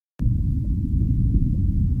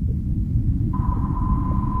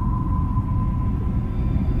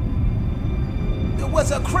was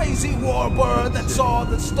a crazy warbird that saw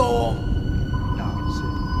the storm.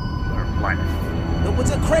 There was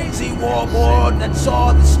a crazy warbird that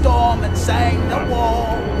saw the storm and sang the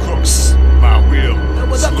wall. Crux, my will. There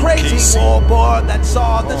was a crazy warbird that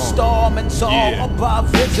saw the storm and saw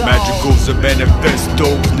above his own. Magicals and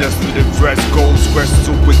manifestos, nestled in frescoes,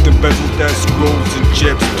 wrestle with the bezel that scrolls and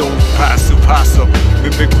gemstones. Passive,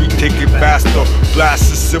 mimicry taking faster.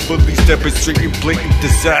 Blasts similes demonstrating blatant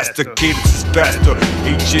disaster. Cadence is faster.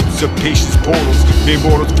 Agents of patience portals. Mere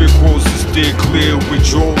mortals fear quarrels and steer clear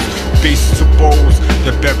withdrawals. Bases of bowls,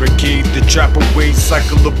 the barricade, the trap away,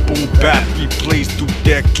 cycle of boom back, replays through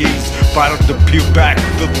decades. Bottom to peel back,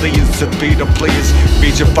 the layers of beta players.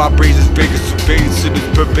 Major vibrations, Vegas surveys and its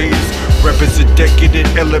pervaders. Represent decadent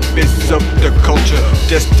elements of the culture.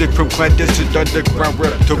 Destined from clandestine underground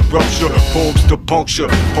rep to rupture. Poems to puncture,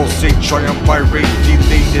 pulsate, triumph, irate,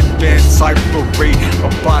 delayed, advanced, cipher rate. A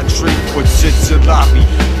bond trade with sense and lobby.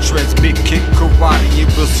 Transmit kick karate in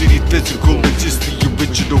real city physical, it's just the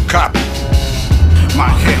original copy. My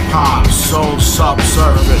hip-hop so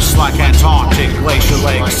subsurface like Antarctic glacier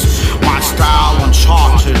lakes. My style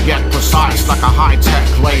uncharted yet precise like a high-tech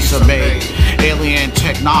laser made. Alien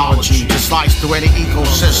technology to slice through any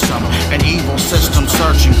ecosystem. An evil system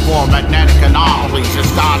searching for magnetic anomalies. It's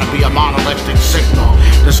gotta be a monolithic signal.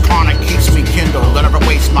 This chronic keeps me kindled. Don't ever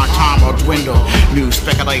waste my time or dwindle. New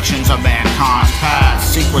speculations of mankind's past.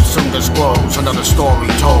 Secrets soon disclosed. Another story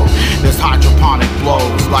told. This hydroponic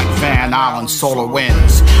blows like Van Allen's solar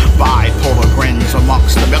winds. Bipolar grins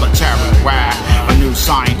amongst the military wrath. A new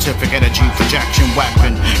scientific energy projection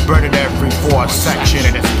weapon. Burning every fourth section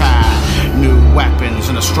in its path. New weapons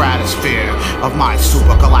in the stratosphere of my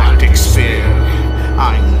supergalactic sphere.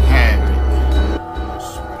 I inhabit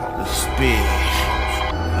the speed.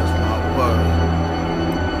 That's my word.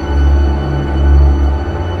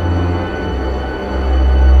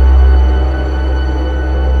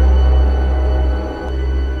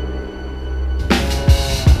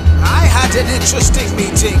 An interesting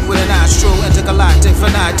meeting with an astro intergalactic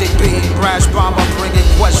fanatic being. Brash bomber bringing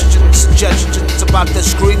questions, suggestions about the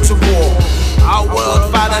screams of war. Our world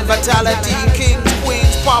violent fatality, kings,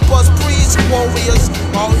 queens, papas, priests, warriors,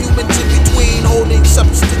 all humans in between, holding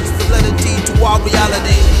substance validity to our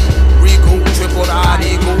reality. Regal, triple-eyed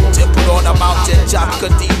eagle, temple on a mountain top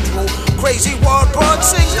cathedral. Crazy warbird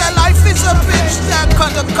sings that life is a bitch that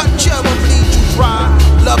undercut you will bleed you dry.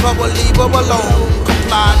 Love her or leave her alone.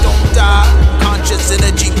 Comply, don't die. Conscious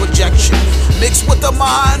energy projection mixed with the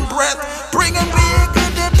mind breath, bringing big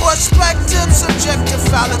perspective, subjective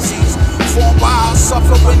fallacies formed by our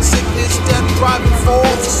suffering, sickness, death, driving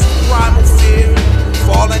force, primal fear.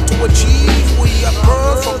 Falling to achieve, we are